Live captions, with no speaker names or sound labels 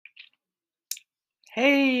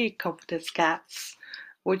Hey, confidence cats.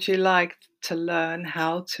 Would you like to learn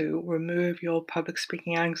how to remove your public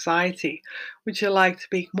speaking anxiety? Would you like to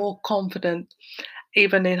be more confident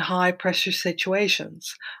even in high pressure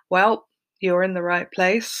situations? Well, you're in the right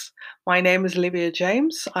place. My name is Olivia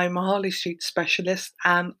James. I'm a Harley Street specialist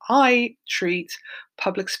and I treat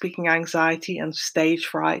public speaking anxiety and stage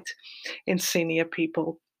fright in senior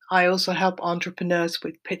people. I also help entrepreneurs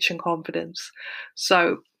with pitch and confidence.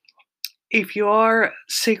 So, if you are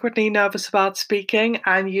secretly nervous about speaking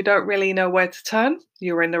and you don't really know where to turn,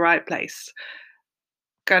 you're in the right place.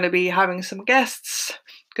 Going to be having some guests,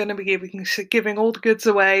 going to be giving all the goods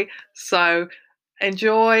away. So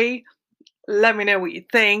enjoy, let me know what you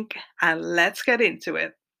think, and let's get into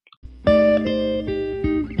it.